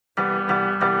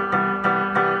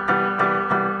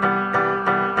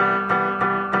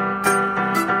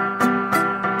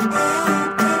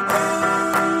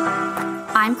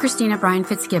Christina Bryan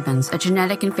Fitzgibbons, a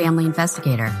genetic and family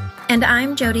investigator. And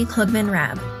I'm Jody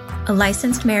Klugman-Rabb, a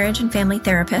licensed marriage and family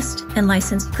therapist and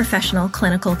licensed professional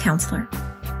clinical counselor.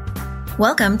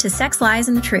 Welcome to Sex, Lies,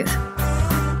 and the Truth.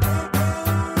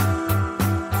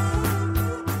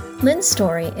 Lynn's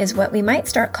story is what we might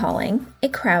start calling a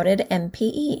crowded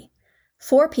MPE.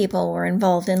 4 people were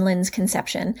involved in Lynn's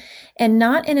conception, and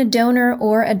not in a donor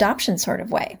or adoption sort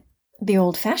of way, the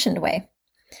old-fashioned way.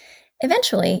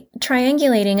 Eventually,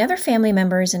 triangulating other family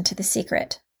members into the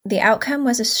secret, the outcome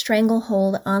was a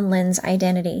stranglehold on Lynn's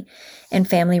identity and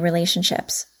family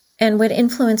relationships, and would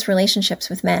influence relationships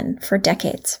with men for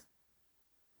decades.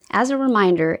 As a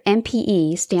reminder,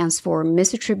 MPE stands for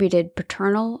Misattributed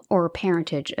Paternal or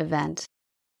Parentage Event.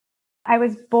 I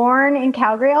was born in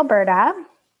Calgary, Alberta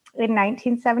in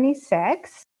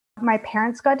 1976. My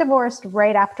parents got divorced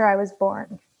right after I was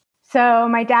born. So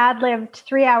my dad lived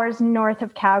 3 hours north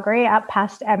of Calgary, up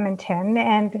past Edmonton.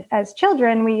 And as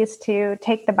children, we used to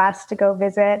take the bus to go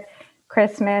visit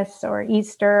Christmas or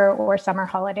Easter or summer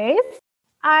holidays.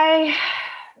 I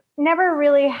never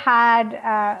really had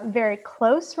a very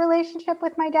close relationship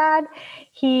with my dad.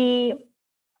 He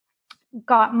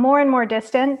got more and more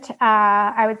distant,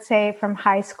 I would say, from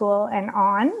high school and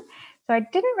on. So I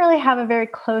didn't really have a very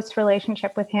close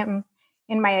relationship with him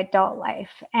in my adult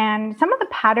life. And some of the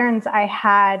patterns I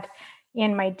had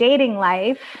in my dating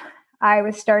life, I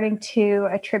was starting to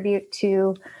attribute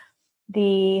to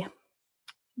the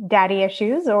daddy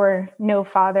issues or no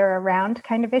father around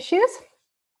kind of issues.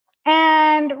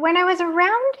 And when I was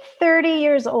around 30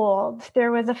 years old,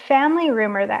 there was a family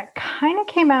rumor that kind of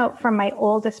came out from my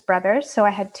oldest brother. So I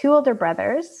had 2 older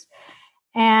brothers,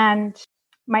 and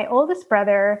my oldest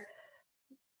brother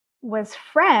was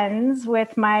friends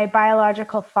with my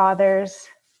biological father's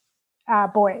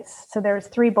boys. So there was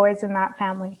 3 boys in that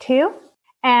family too.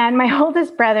 And my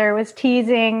oldest brother was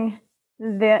teasing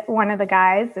one of the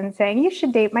guys and saying, "You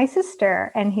should date my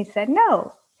sister." And he said,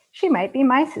 "No, she might be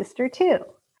my sister too."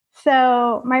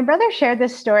 So my brother shared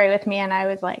this story with me, and I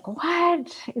was like,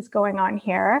 what is going on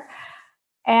here?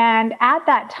 And at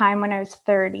that time, when I was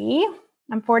 30,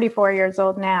 I'm 44 years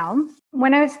old now.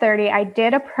 When I was 30, I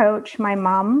did approach my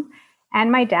mom and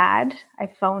my dad. I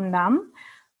phoned them.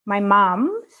 My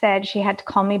mom said she had to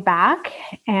call me back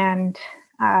and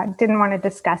didn't want to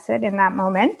discuss it in that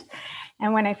moment.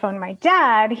 And when I phoned my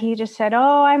dad, he just said,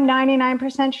 "Oh, I'm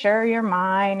 99% sure you're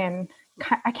mine." And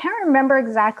I can't remember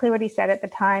exactly what he said at the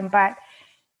time, but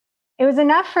it was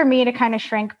enough for me to kind of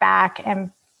shrink back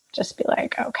and just be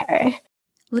like, okay.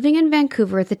 Living in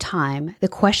Vancouver at the time, the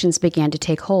questions began to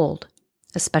take hold,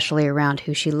 especially around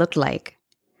who she looked like.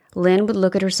 Lynn would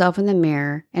look at herself in the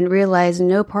mirror and realize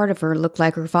no part of her looked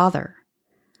like her father.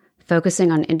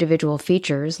 Focusing on individual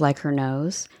features like her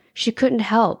nose, she couldn't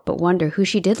help but wonder who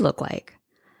she did look like.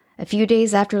 A few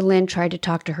days after Lynn tried to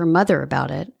talk to her mother about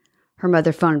it, her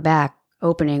mother phoned back,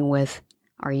 opening with,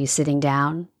 "Are you sitting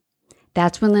down?"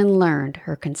 That's when Lynn learned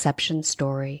her conception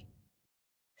story.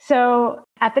 So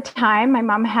at the time, my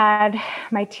mom had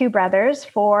my 2 brothers,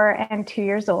 4 and 2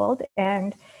 years old,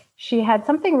 and she had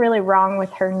something really wrong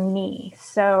with her knee.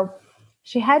 So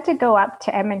she had to go up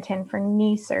to Edmonton for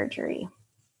knee surgery.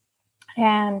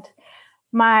 And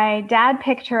my dad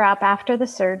picked her up after the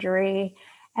surgery,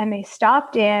 and they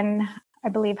stopped in, I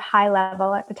believe, High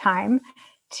Level at the time,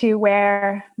 to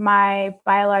where my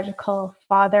biological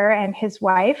father and his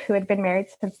wife, who had been married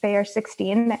since they are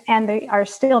 16, and they are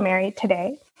still married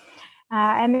today,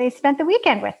 and they spent the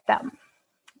weekend with them.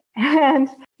 And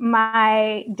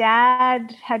my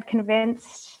dad had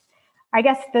convinced, I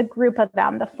guess the group of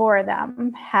them, the 4 of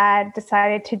them, had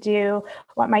decided to do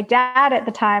what my dad at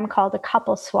the time called a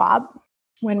couple swap.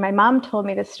 When my mom told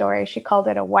me the story, she called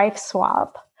it a wife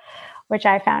swap, which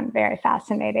I found very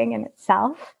fascinating in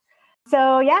itself.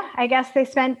 So yeah, I guess they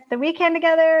spent the weekend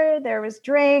together. There was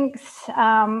drinks.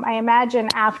 I imagine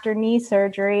after knee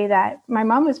surgery that my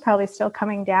mom was probably still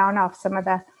coming down off some of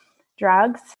the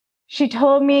drugs. She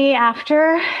told me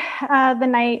after the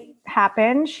night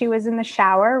happened, she was in the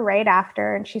shower right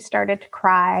after, and she started to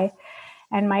cry.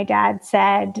 And my dad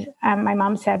said, my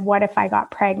mom said, "What if I got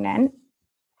pregnant?"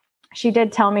 She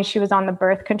did tell me she was on the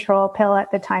birth control pill at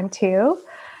the time too.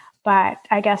 But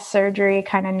I guess surgery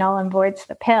kind of null and voids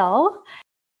the pill.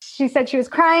 She said she was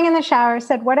crying in the shower,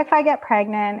 said, "What if I get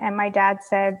pregnant?" And my dad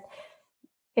said,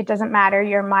 "It doesn't matter.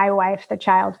 You're my wife. The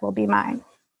child will be mine."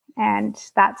 And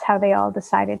that's how they all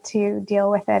decided to deal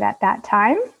with it at that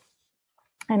time.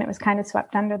 And it was kind of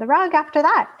swept under the rug after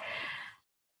that.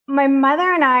 My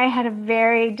mother and I had a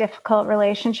very difficult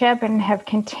relationship and have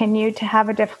continued to have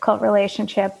a difficult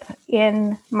relationship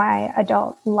in my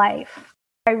adult life.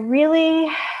 I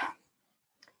really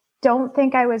don't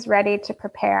think I was ready to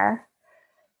prepare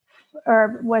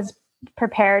or was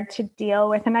prepared to deal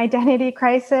with an identity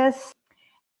crisis.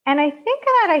 And I think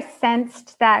that I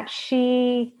sensed that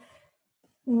she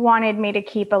wanted me to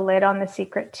keep a lid on the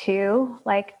secret too.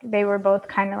 Like they were both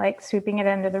kind of like sweeping it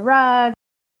under the rug.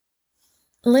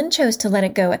 Lynn chose to let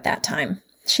it go at that time.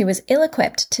 She was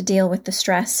ill-equipped to deal with the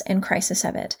stress and crisis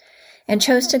of it, and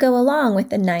chose to go along with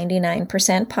the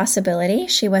 99% possibility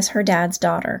she was her dad's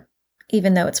daughter,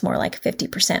 even though it's more like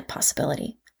 50%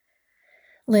 possibility.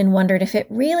 Lynn wondered if it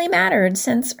really mattered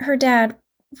since her dad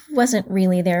wasn't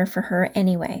really there for her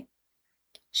anyway.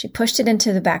 She pushed it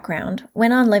into the background,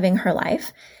 went on living her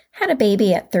life, had a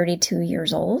baby at 32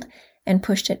 years old, and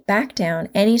pushed it back down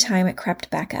anytime it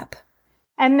crept back up.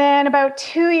 And then about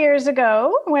 2 years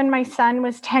ago, when my son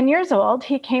was 10 years old,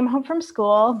 he came home from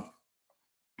school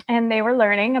and they were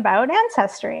learning about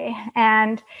Ancestry.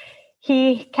 And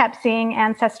he kept seeing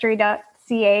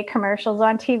Ancestry.ca commercials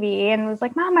on TV and was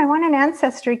like, Mom, I want an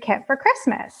Ancestry kit for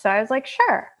Christmas. So I was like,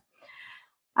 sure.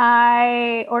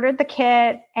 I ordered the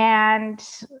kit, and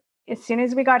as soon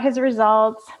as we got his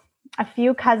results, a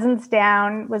few cousins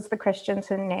down was the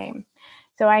Christensen name.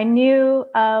 So I knew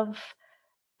of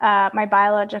my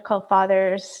biological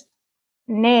father's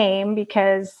name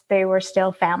because they were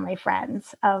still family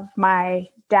friends of my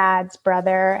dad's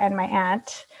brother and my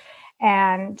aunt,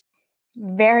 and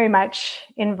very much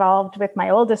involved with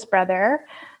my oldest brother.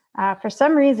 For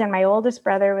some reason, my oldest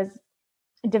brother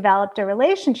developed a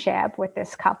relationship with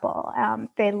this couple.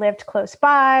 They lived close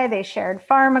by. They shared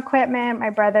farm equipment.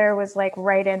 My brother was like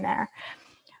right in there.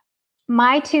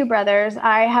 My two brothers,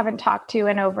 I haven't talked to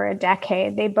in over a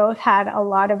decade. They both had a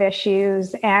lot of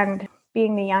issues, and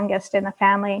being the youngest in the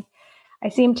family, I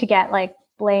seemed to get like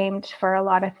blamed for a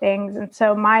lot of things. And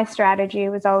so my strategy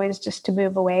was always just to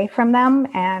move away from them.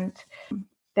 And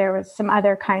there was some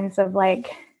other kinds of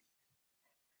like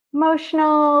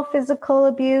emotional, physical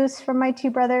abuse from my two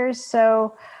brothers.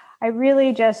 So I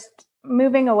really just,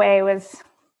 moving away was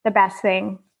the best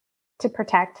thing to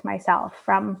protect myself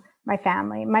from my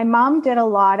family. My mom did a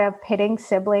lot of pitting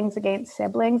siblings against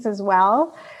siblings as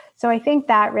well. So I think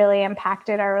that really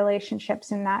impacted our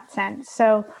relationships in that sense.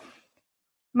 So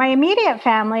my immediate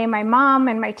family, my mom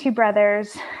and my two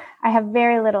brothers, I have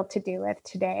very little to do with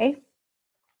today.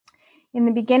 In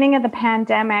the beginning of the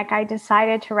pandemic, I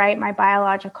decided to write my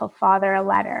biological father a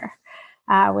letter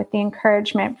with the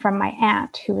encouragement from my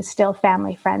aunt, who was still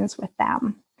family friends with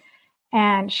them.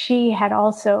 And she had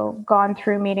also gone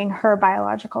through meeting her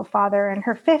biological father in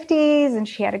her 50s, and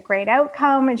she had a great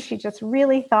outcome. And she just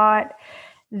really thought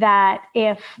that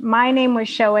if my name was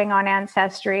showing on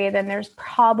Ancestry, then there's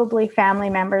probably family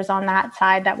members on that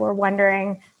side that were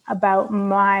wondering about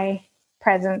my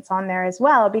presence on there as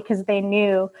well, because they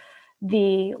knew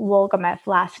the Wolgamoth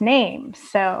last name.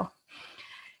 So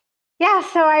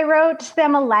I wrote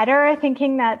them a letter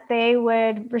thinking that they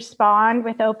would respond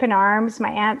with open arms. My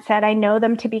aunt said, I know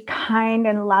them to be kind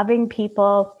and loving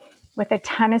people with a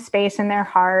ton of space in their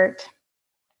heart.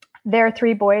 Their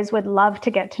three boys would love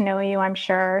to get to know you, I'm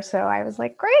sure. So I was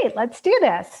like, great, let's do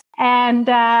this. And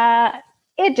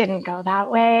it didn't go that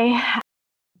way.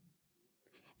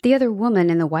 The other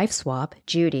woman in the wife swap,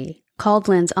 Judy, called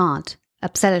Lynn's aunt,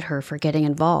 upset at her for getting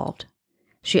involved.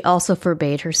 She also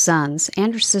forbade her sons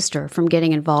and her sister from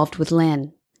getting involved with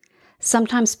Lynn.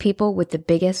 Sometimes people with the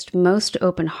biggest, most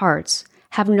open hearts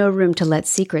have no room to let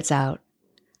secrets out.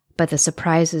 But the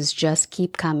surprises just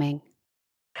keep coming.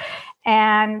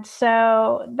 And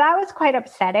so that was quite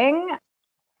upsetting.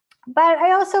 But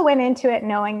I also went into it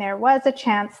knowing there was a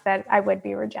chance that I would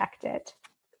be rejected.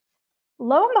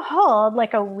 Lo and behold,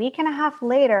 like a week and a half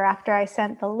later, after I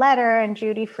sent the letter and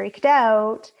Judy freaked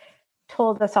out,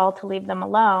 told us all to leave them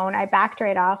alone, I backed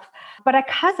right off. But a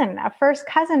first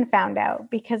cousin found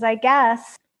out, because I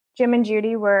guess Jim and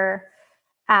Judy were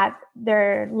at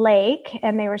their lake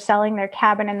and they were selling their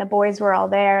cabin, and the boys were all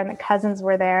there and the cousins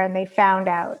were there, and they found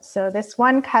out. So this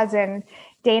one cousin,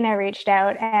 Dana, reached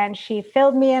out and she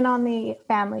filled me in on the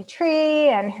family tree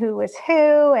and who was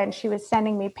who. And she was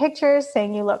sending me pictures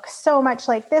saying, you look so much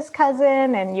like this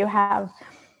cousin, and you have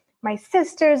my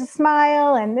sister's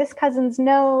smile and this cousin's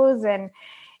nose. And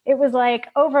it was like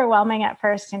overwhelming at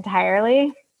first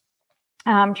entirely,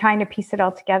 trying to piece it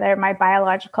all together. My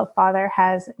biological father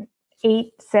has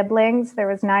 8 siblings. There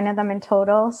was 9 of them in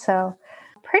total. So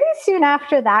pretty soon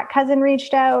after that cousin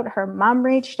reached out, her mom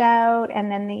reached out, and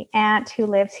then the aunt who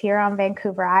lives here on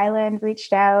Vancouver Island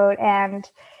reached out. And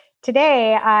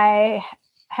today I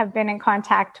have been in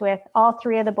contact with all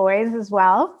 3 of the boys as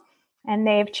well. And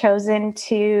they've chosen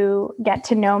to get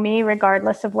to know me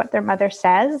regardless of what their mother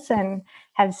says. And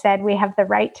have said, we have the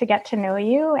right to get to know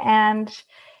you. And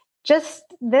just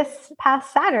this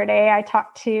past Saturday, I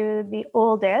talked to the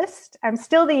oldest. I'm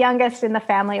still the youngest in the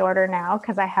family order now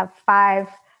because I have 5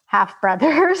 half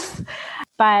brothers,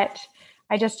 but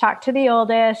I just talked to the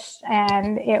oldest,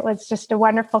 and it was just a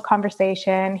wonderful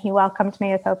conversation. He welcomed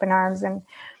me with open arms, and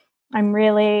I'm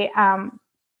really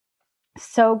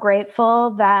so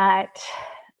grateful that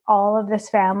all of this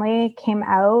family came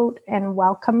out and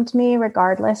welcomed me,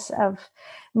 regardless of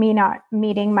me not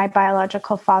meeting my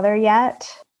biological father yet.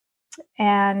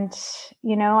 And,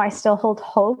 I still hold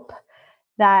hope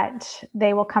that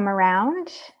they will come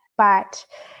around. But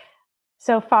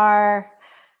so far,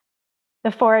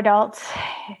 the 4 adults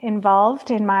involved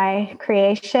in my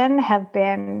creation have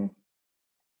been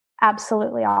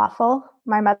absolutely awful.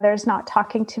 My mother's not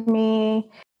talking to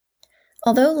me.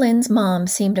 Although Lynn's mom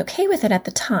seemed okay with it at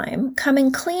the time,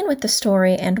 coming clean with the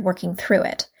story and working through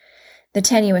it, the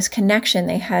tenuous connection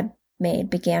they had made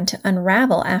began to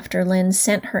unravel after Lynn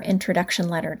sent her introduction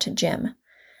letter to Jim.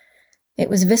 It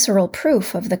was visceral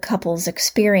proof of the couple's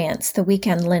experience the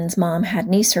weekend Lynn's mom had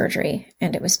knee surgery,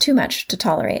 and it was too much to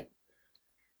tolerate.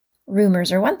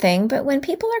 Rumors are one thing, but when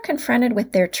people are confronted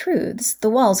with their truths, the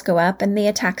walls go up and the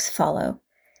attacks follow.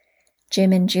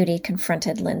 Jim and Judy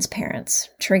confronted Lynn's parents,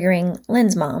 triggering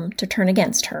Lynn's mom to turn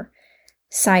against her,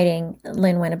 citing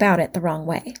Lynn went about it the wrong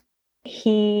way.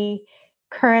 He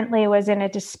currently was in a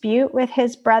dispute with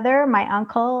his brother, my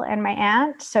uncle, and my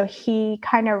aunt. So he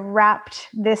kind of wrapped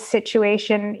this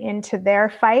situation into their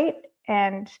fight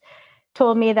and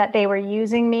told me that they were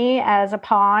using me as a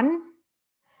pawn,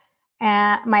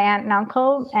 and my aunt and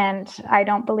uncle. And I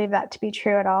don't believe that to be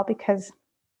true at all, because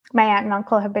my aunt and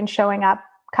uncle have been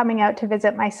coming out to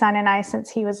visit my son and I since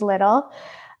he was little.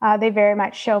 They very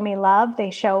much show me love. They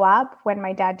show up when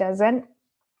my dad doesn't.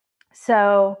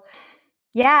 So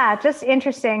yeah, just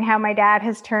interesting how my dad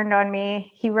has turned on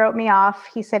me. He wrote me off.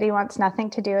 He said he wants nothing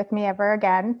to do with me ever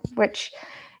again, which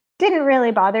didn't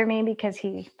really bother me because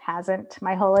he hasn't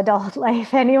my whole adult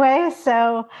life anyway.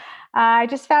 So I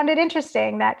just found it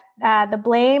interesting that the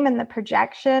blame and the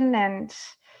projection and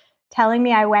telling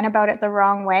me I went about it the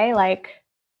wrong way, like,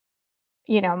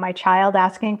 my child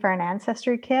asking for an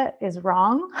ancestry kit is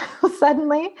wrong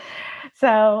suddenly.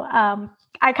 So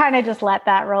I kind of just let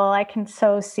that roll. I can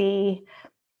so see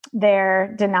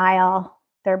their denial,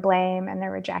 their blame, and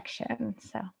their rejection.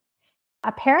 So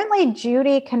apparently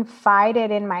Judy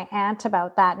confided in my aunt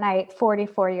about that night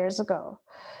 44 years ago.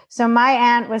 So my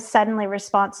aunt was suddenly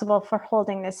responsible for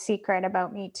holding this secret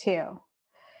about me too.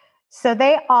 So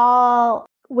they all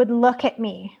would look at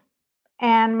me.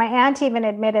 And my aunt even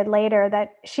admitted later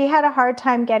that she had a hard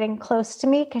time getting close to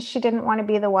me because she didn't want to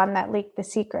be the one that leaked the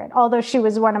secret, although she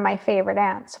was one of my favorite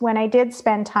aunts. When I did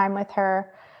spend time with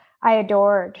her, I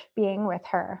adored being with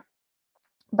her.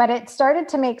 But it started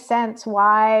to make sense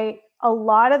why a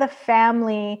lot of the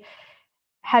family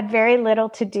had very little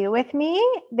to do with me.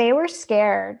 They were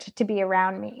scared to be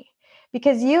around me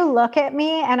because you look at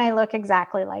me and I look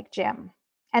exactly like Jim.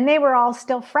 And they were all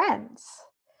still friends.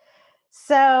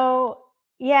 So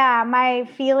yeah, my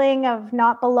feeling of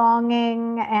not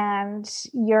belonging and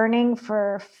yearning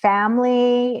for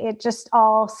family, it just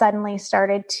all suddenly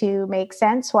started to make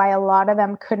sense why a lot of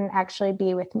them couldn't actually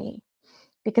be with me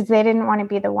because they didn't want to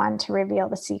be the one to reveal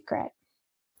the secret.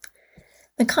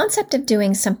 The concept of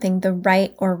doing something the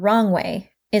right or wrong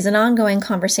way is an ongoing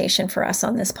conversation for us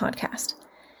on this podcast.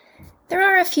 There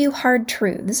are a few hard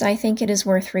truths I think it is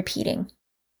worth repeating.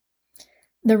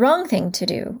 The wrong thing to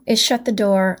do is shut the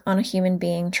door on a human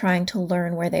being trying to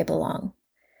learn where they belong.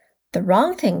 The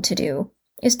wrong thing to do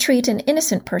is treat an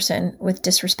innocent person with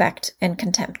disrespect and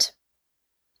contempt.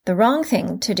 The wrong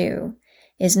thing to do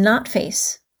is not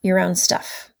face your own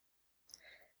stuff.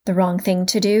 The wrong thing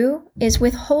to do is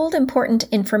withhold important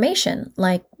information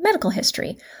like medical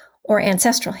history or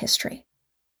ancestral history.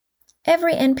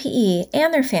 Every NPE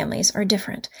and their families are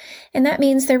different, and that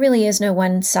means there really is no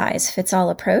one-size-fits-all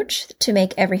approach to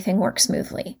make everything work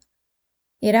smoothly.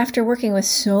 Yet after working with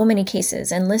so many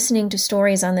cases and listening to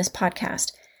stories on this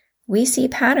podcast, we see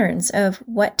patterns of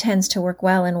what tends to work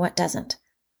well and what doesn't.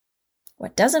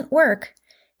 What doesn't work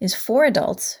is for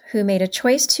adults who made a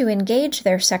choice to engage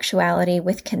their sexuality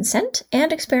with consent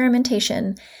and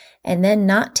experimentation and then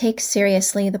not take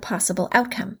seriously the possible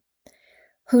outcome,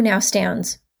 who now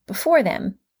stands before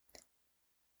them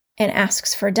and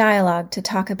asks for dialogue to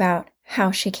talk about how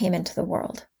she came into the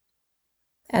world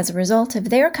as a result of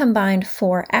their combined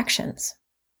 4 actions.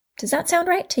 Does that sound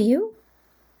right to you?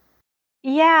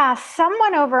 Yeah,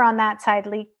 someone over on that side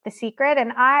leaked the secret,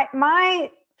 and my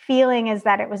feeling is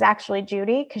that it was actually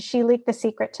Judy because she leaked the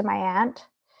secret to my aunt.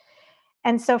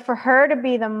 And so for her to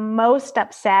be the most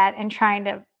upset and trying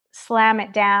to slam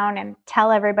it down and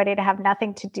tell everybody to have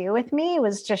nothing to do with me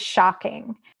was just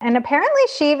shocking. And apparently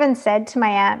she even said to my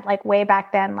aunt, like way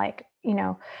back then, like,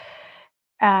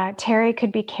 Terry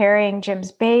could be carrying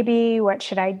Jim's baby. What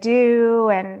should I do?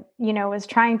 And, was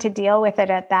trying to deal with it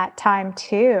at that time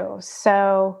too.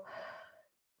 So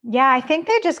yeah, I think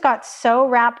they just got so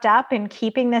wrapped up in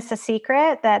keeping this a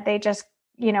secret that they just,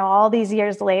 all these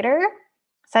years later,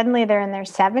 suddenly they're in their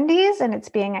 70s and it's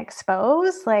being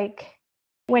exposed. Like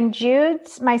when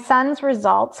my son's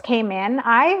results came in,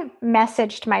 I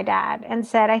messaged my dad and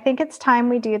said, I think it's time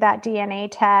we do that DNA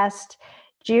test.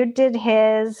 Jude did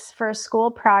his for a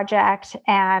school project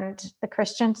and the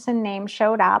Christensen name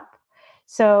showed up.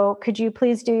 So could you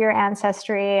please do your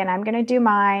ancestry and I'm going to do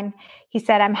mine. He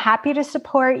said, I'm happy to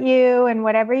support you and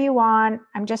whatever you want.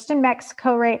 I'm just in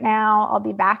Mexico right now. I'll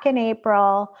be back in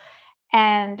April.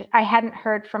 And I hadn't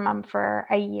heard from him for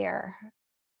a year.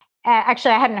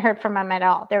 Actually, I hadn't heard from him at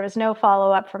all. There was no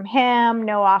follow-up from him,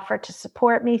 no offer to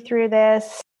support me through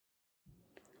this.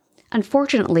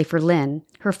 Unfortunately for Lynn,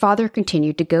 her father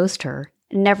continued to ghost her,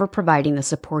 never providing the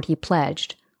support he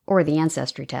pledged, or the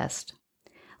ancestry test.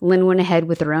 Lynn went ahead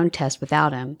with her own test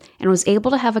without him, and was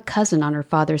able to have a cousin on her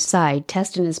father's side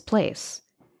test in his place.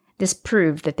 This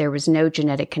proved that there was no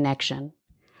genetic connection.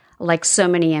 Like so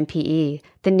many MPE,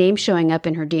 the names showing up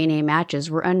in her DNA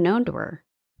matches were unknown to her.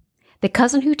 The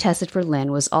cousin who tested for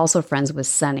Lynn was also friends with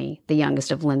Sonny, the youngest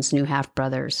of Lynn's new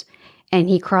half-brothers, and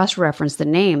he cross-referenced the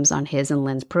names on his and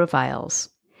Lynn's profiles.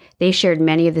 They shared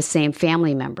many of the same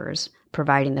family members,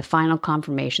 providing the final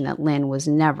confirmation that Lynn was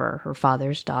never her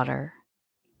father's daughter.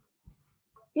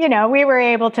 We were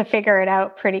able to figure it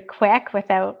out pretty quick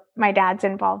without my dad's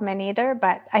involvement either,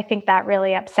 but I think that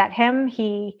really upset him.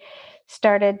 He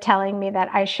started telling me that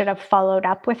I should have followed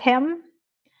up with him.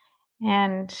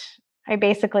 And I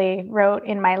basically wrote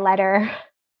in my letter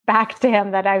back to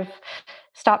him that I've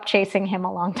stopped chasing him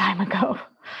a long time ago.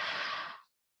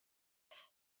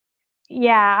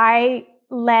 Yeah, I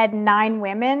led 9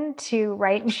 women to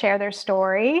write and share their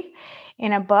story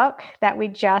in a book that we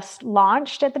just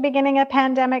launched at the beginning of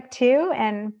pandemic too.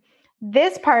 And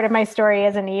this part of my story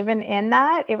isn't even in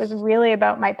that. It was really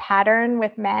about my pattern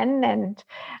with men and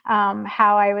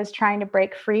how I was trying to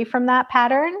break free from that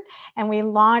pattern. And we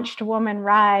launched Woman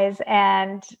Rise,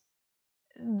 and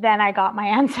then I got my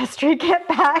ancestry kit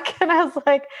back and I was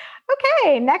like,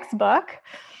 okay, next book.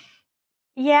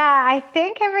 Yeah, I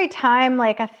think every time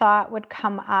like a thought would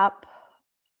come up,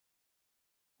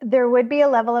 there would be a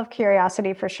level of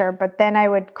curiosity for sure, but then I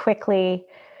would quickly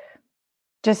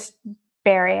just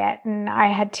bury it. And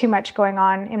I had too much going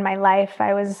on in my life.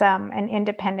 I was an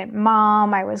independent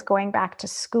mom. I was going back to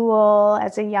school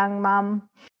as a young mom.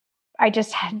 I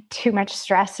just had too much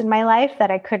stress in my life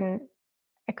that I couldn't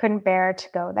bear to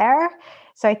go there.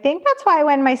 So I think that's why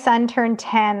when my son turned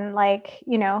 10,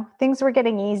 things were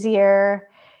getting easier.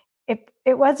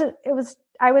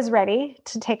 I was ready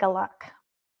to take a look.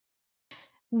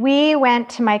 We went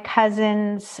to my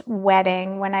cousin's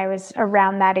wedding when I was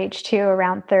around that age too,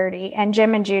 around 30, and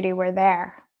Jim and Judy were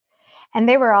there. And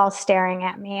they were all staring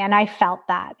at me, and I felt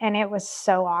that, and it was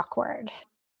so awkward.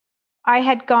 I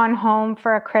had gone home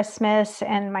for a Christmas,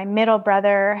 and my middle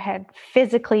brother had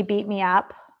physically beat me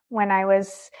up when I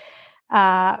was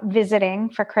visiting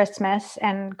for Christmas,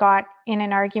 and got in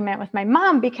an argument with my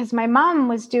mom because my mom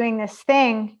was doing this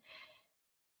thing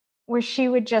where she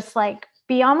would just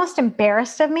be almost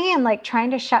embarrassed of me and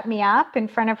trying to shut me up in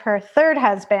front of her third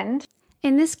husband.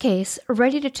 In this case,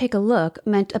 ready to take a look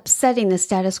meant upsetting the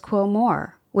status quo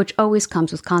more, which always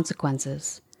comes with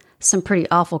consequences. Some pretty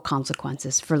awful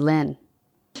consequences for Lynn.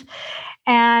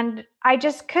 And I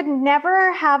just could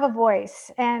never have a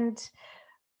voice. And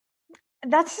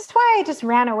that's just why I just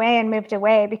ran away and moved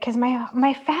away, because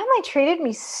my family treated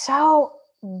me so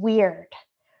weird.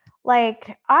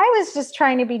 I was just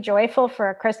trying to be joyful for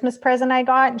a Christmas present I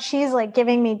got, and she's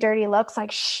giving me dirty looks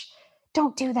shh,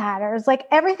 don't do that. Or it was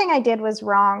everything I did was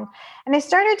wrong. And I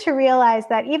started to realize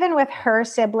that even with her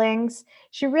siblings,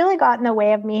 she really got in the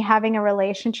way of me having a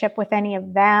relationship with any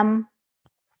of them.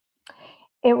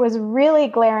 It was really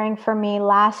glaring for me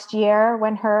last year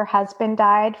when her husband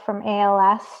died from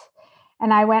ALS,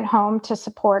 and I went home to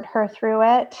support her through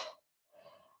it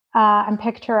and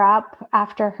picked her up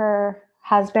after her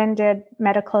husband did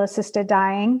medical assisted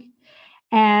dying.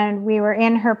 And we were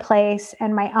in her place,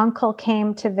 and my uncle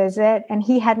came to visit, and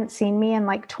he hadn't seen me in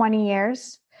 20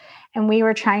 years. And we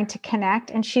were trying to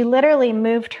connect, and she literally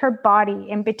moved her body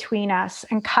in between us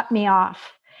and cut me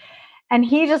off. And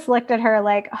he just looked at her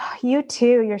oh, you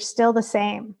too, you're still the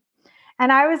same.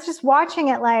 And I was just watching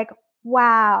it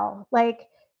wow, like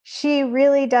she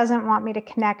really doesn't want me to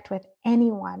connect with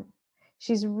anyone.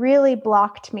 She's really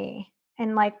blocked me.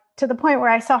 And like to the point where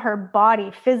I saw her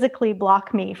body physically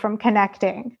block me from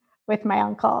connecting with my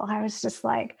uncle. I was just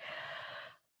like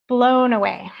blown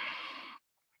away.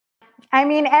 I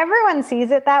mean, everyone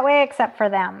sees it that way except for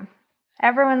them.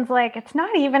 Everyone's like, it's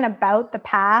not even about the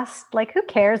past. Like, who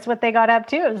cares what they got up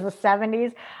to? It was the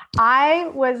 70s.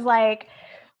 I was like,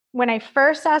 when I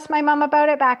first asked my mom about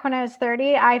it back when I was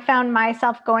 30, I found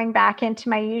myself going back into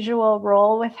my usual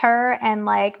role with her and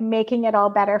like making it all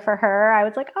better for her. I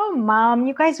was like, oh, mom,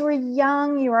 you guys were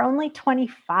young. You were only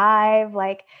 25.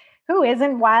 Like, who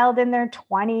isn't wild in their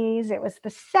 20s? It was the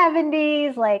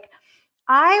 70s. Like,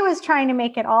 I was trying to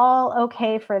make it all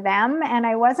okay for them. And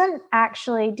I wasn't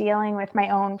actually dealing with my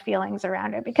own feelings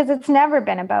around it because it's never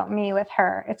been about me with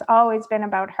her. It's always been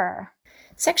about her.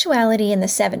 Sexuality in the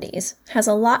 70s has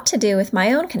a lot to do with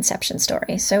my own conception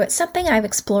story, so it's something I've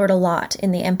explored a lot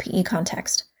in the MPE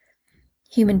context.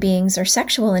 Human beings are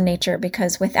sexual in nature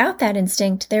because without that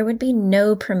instinct, there would be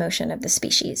no promotion of the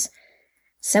species.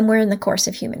 Somewhere in the course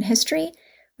of human history,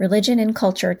 religion and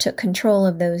culture took control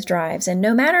of those drives, and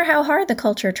no matter how hard the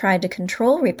culture tried to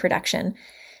control reproduction,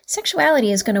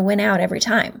 sexuality is going to win out every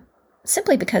time,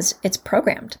 simply because it's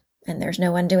programmed, and there's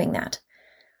no undoing that.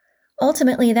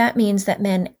 Ultimately, that means that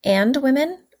men and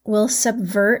women will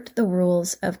subvert the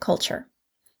rules of culture.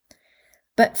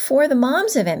 But for the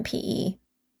moms of MPE,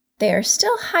 they are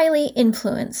still highly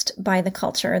influenced by the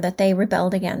culture that they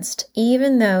rebelled against,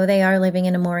 even though they are living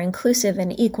in a more inclusive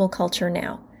and equal culture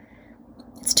now.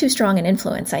 It's too strong an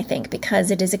influence, I think, because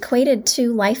it is equated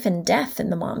to life and death in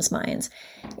the moms' minds.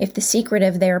 If the secret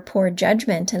of their poor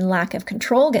judgment and lack of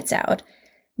control gets out,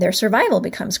 their survival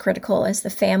becomes critical as the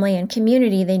family and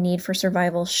community they need for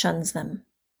survival shuns them.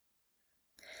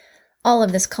 All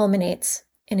of this culminates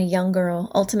in a young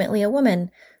girl, ultimately a woman,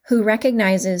 who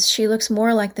recognizes she looks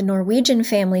more like the Norwegian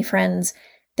family friends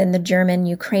than the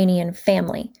German-Ukrainian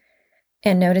family,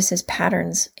 and notices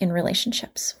patterns in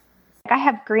relationships. I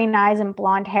have green eyes and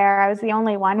blonde hair. I was the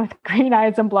only one with green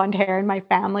eyes and blonde hair in my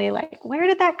family. Like, where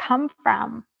did that come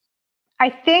from?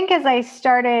 I think as I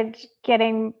started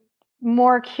getting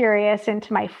more curious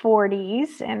into my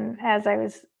 40s and as I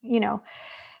was,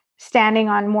 standing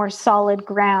on more solid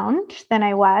ground than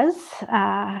I was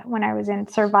when I was in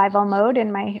survival mode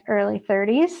in my early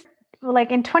 30s.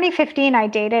 Like in 2015, I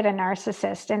dated a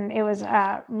narcissist, and it was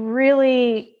a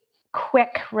really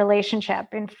quick relationship.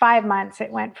 In 5 months,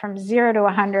 it went from 0 to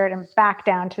 100 and back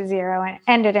down to 0 and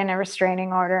ended in a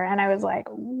restraining order. And I was like,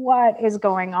 what is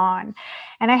going on?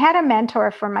 And I had a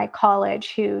mentor from my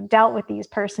college who dealt with these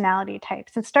personality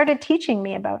types and started teaching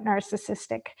me about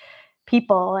narcissistic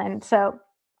people. And so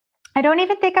I don't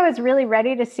even think I was really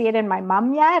ready to see it in my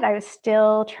mom yet. I was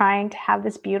still trying to have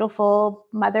this beautiful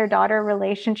mother-daughter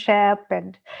relationship,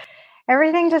 and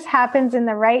everything just happens in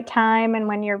the right time and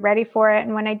when you're ready for it.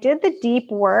 And when I did the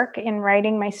deep work in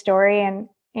writing my story and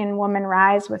in Woman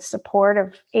Rise with support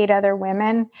of 8 other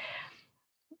women,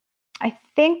 I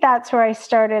think that's where I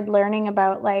started learning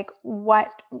about like what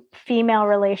female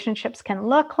relationships can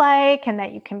look like, and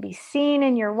that you can be seen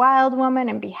in your wild woman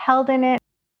and be held in it.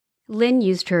 Lynn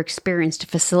used her experience to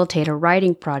facilitate a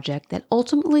writing project that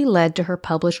ultimately led to her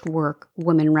published work,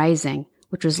 Woman Rising,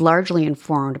 which was largely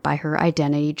informed by her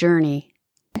identity journey.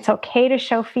 It's okay to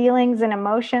show feelings and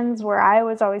emotions where I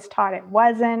was always taught it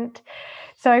wasn't.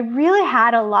 So I really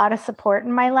had a lot of support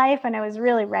in my life, and I was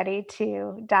really ready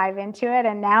to dive into it.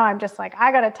 And now I'm just like,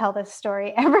 I got to tell this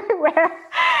story everywhere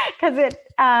because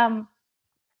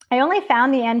I only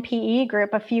found the NPE group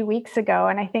a few weeks ago.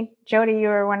 And I think, Jody, you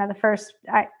were one of the first.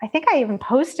 I think I even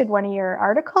posted one of your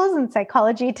articles in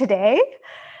Psychology Today.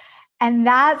 And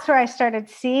that's where I started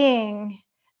seeing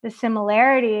the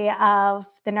similarity of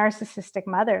the narcissistic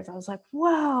mothers. I was like,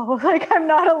 whoa, like I'm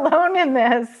not alone in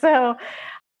this. So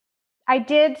I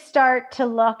did start to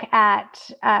look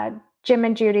at Jim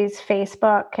and Judy's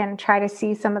Facebook and try to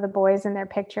see some of the boys in their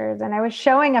pictures. And I was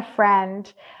showing a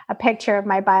friend a picture of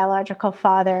my biological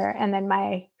father and then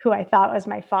who I thought was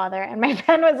my father. And my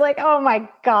friend was like, oh my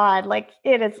God, like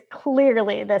it is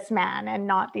clearly this man and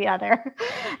not the other.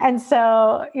 And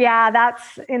so, yeah,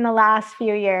 that's in the last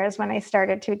few years when I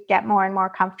started to get more and more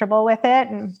comfortable with it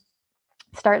and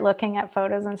start looking at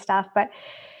photos and stuff. But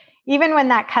even when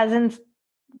that cousin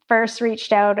first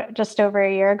reached out just over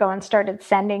a year ago and started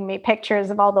sending me pictures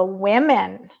of all the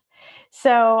women.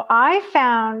 So I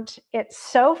found it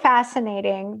so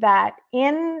fascinating that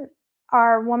in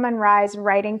our Woman Rise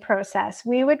writing process,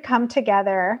 we would come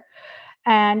together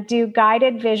and do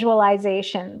guided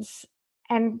visualizations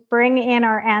and bring in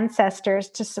our ancestors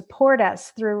to support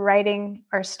us through writing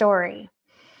our story.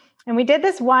 And we did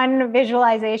this one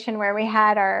visualization where we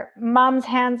had our mom's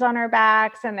hands on our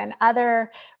backs and then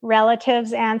other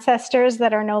relatives, ancestors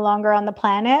that are no longer on the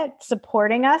planet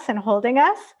supporting us and holding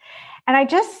us. And I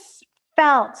just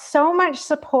felt so much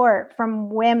support from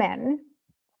women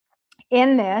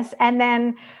in this. And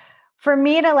then for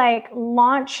me to like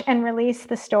launch and release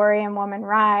the story in Woman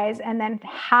Rise and then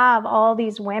have all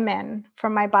these women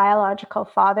from my biological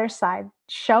father's side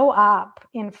show up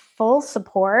in full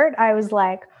support, I was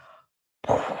like,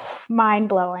 mind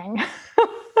blowing.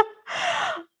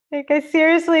 Like, I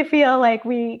seriously feel like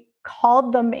we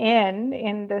called them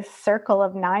in this circle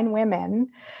of 9 women.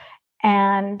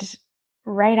 And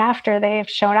right after they've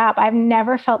shown up, I've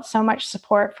never felt so much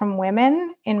support from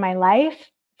women in my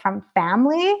life, from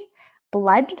family,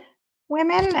 blood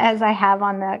women, as I have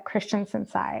on the Christensen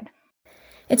side.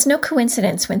 It's no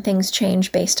coincidence when things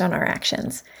change based on our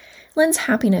actions. Lynn's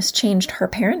happiness changed her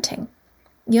parenting.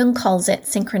 Jung calls it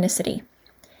synchronicity.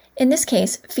 In this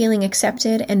case, feeling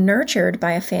accepted and nurtured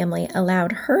by a family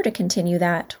allowed her to continue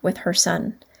that with her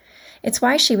son. It's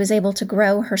why she was able to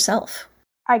grow herself.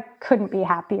 I couldn't be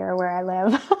happier where I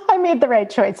live. I made the right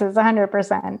choices,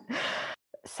 100%.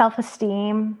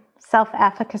 Self-esteem,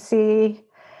 self-efficacy.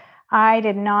 I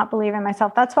did not believe in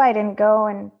myself. That's why I didn't go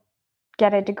and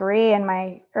get a degree in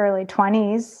my early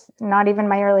 20s, not even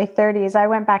my early 30s. I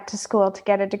went back to school to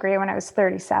get a degree when I was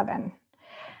 37.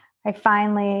 I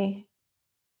finally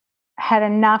had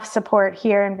enough support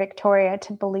here in Victoria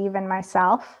to believe in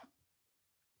myself.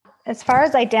 As far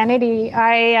as identity,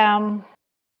 I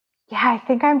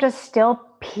think I'm just still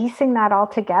piecing that all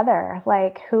together,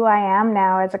 like who I am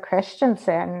now as a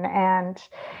Christensen and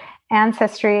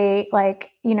ancestry,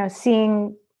 like,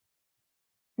 seeing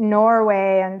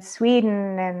Norway and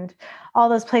Sweden and all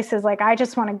those places. Like, I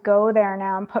just want to go there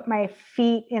now and put my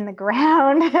feet in the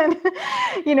ground. And,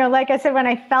 like I said, when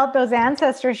I felt those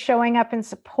ancestors showing up in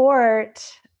support,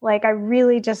 like, I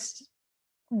really just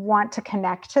want to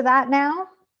connect to that now.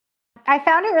 I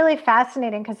found it really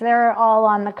fascinating because they're all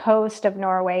on the coast of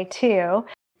Norway too.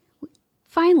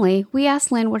 Finally, we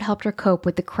asked Lynn what helped her cope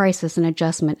with the crisis and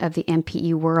adjustment of the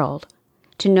NPE world.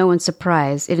 To no one's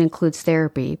surprise, it includes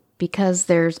therapy, because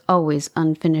there's always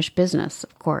unfinished business,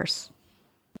 of course.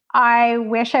 I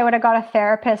wish I would have got a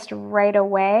therapist right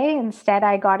away. Instead,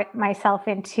 I got myself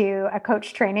into a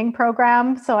coach training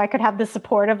program so I could have the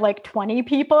support of like 20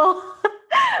 people.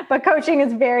 But coaching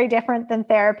is very different than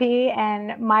therapy.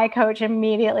 And my coach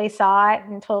immediately saw it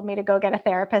and told me to go get a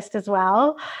therapist as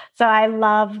well. So I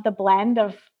love the blend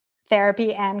of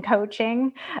therapy and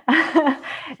coaching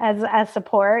as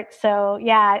support. So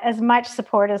yeah, as much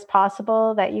support as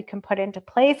possible that you can put into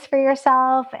place for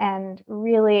yourself, and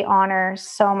really honor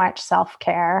so much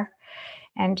self-care,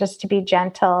 and just to be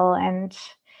gentle. And,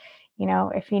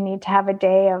 if you need to have a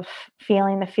day of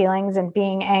feeling the feelings and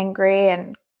being angry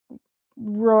and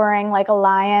roaring like a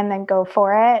lion, then go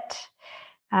for it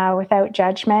without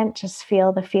judgment. Just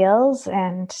feel the feels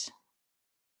and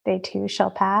they too shall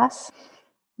pass.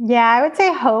 Yeah, I would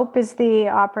say hope is the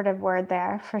operative word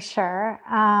there for sure.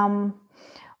 So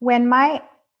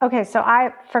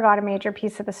I forgot a major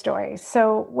piece of the story.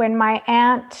 So when my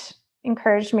aunt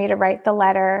encouraged me to write the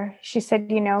letter, she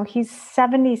said, he's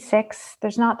 76.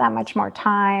 There's not that much more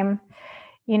time.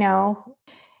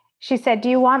 She said, do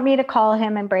you want me to call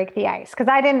him and break the ice? Because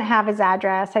I didn't have his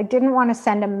address. I didn't want to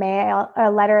send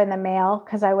a letter in the mail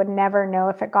because I would never know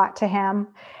if it got to him.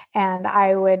 And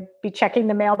I would be checking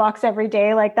the mailbox every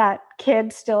day like that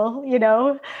kid still,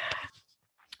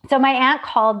 So my aunt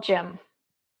called Jim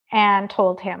and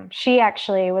told him. She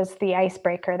actually was the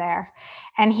icebreaker there.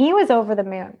 And he was over the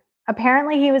moon.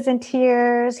 Apparently he was in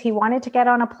tears. He wanted to get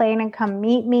on a plane and come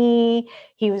meet me.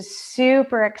 He was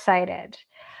super excited.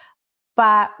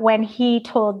 But when he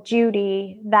told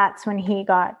Judy, that's when he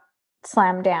got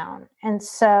slammed down. And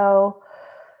so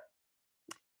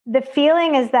the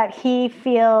feeling is that he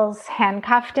feels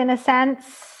handcuffed in a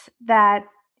sense, that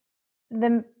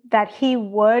he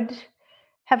would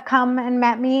have come and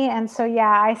met me. And so,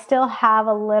 yeah, I still have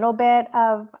a little bit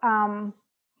of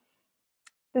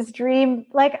this dream.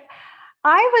 Like,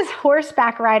 I was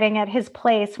horseback riding at his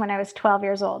place when I was 12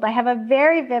 years old. I have a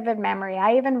very vivid memory.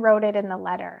 I even wrote it in the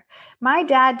letter. My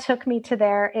dad took me to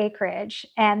their acreage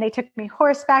and they took me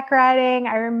horseback riding.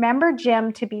 I remember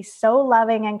Jim to be so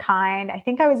loving and kind. I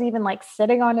think I was even like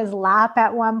sitting on his lap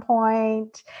at one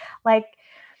point. Like,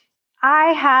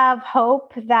 I have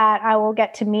hope that I will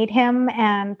get to meet him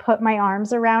and put my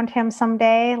arms around him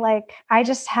someday. Like, I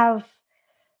just have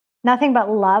nothing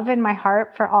but love in my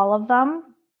heart for all of them.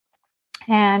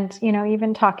 And,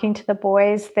 even talking to the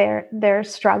boys, they're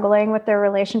struggling with their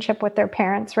relationship with their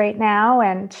parents right now.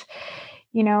 And,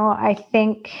 I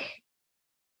think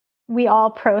we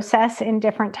all process in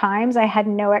different times. I had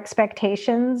no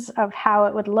expectations of how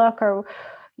it would look or,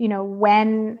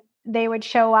 when they would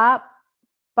show up,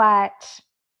 but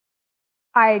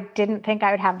I didn't think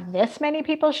I would have this many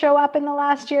people show up in the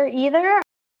last year either.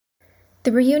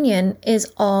 The reunion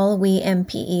is all we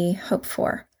MPE hope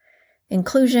for.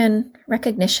 Inclusion,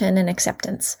 recognition, and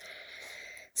acceptance.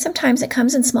 Sometimes it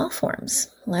comes in small forms,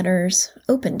 letters,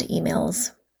 opened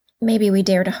emails. Maybe we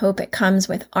dare to hope it comes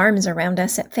with arms around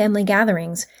us at family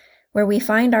gatherings, where we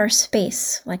find our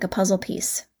space like a puzzle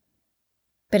piece.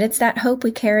 But it's that hope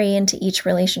we carry into each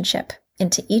relationship,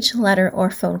 into each letter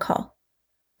or phone call.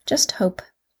 Just hope.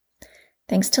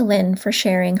 Thanks to Lynn for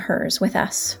sharing hers with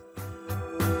us.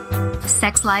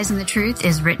 Sex, Lies, and the Truth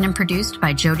is written and produced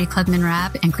by Jody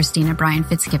Klugman-Rabb and Christina Bryan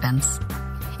Fitzgibbons.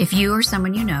 If you or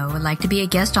someone you know would like to be a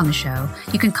guest on the show,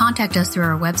 you can contact us through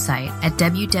our website at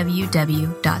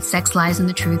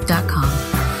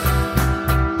www.sexliesandthetruth.com.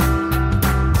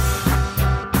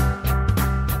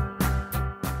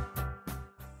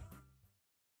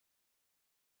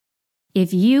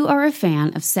 If you are a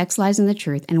fan of Sex, Lies, and the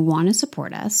Truth and want to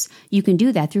support us, you can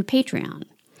do that through Patreon.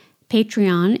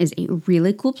 Patreon is a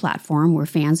really cool platform where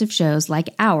fans of shows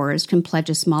like ours can pledge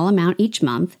a small amount each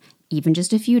month, even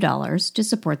just a few dollars, to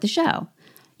support the show.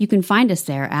 You can find us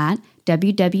there at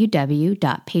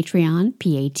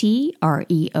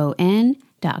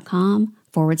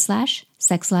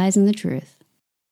www.patreon.com/Sex, Lies, and the Truth.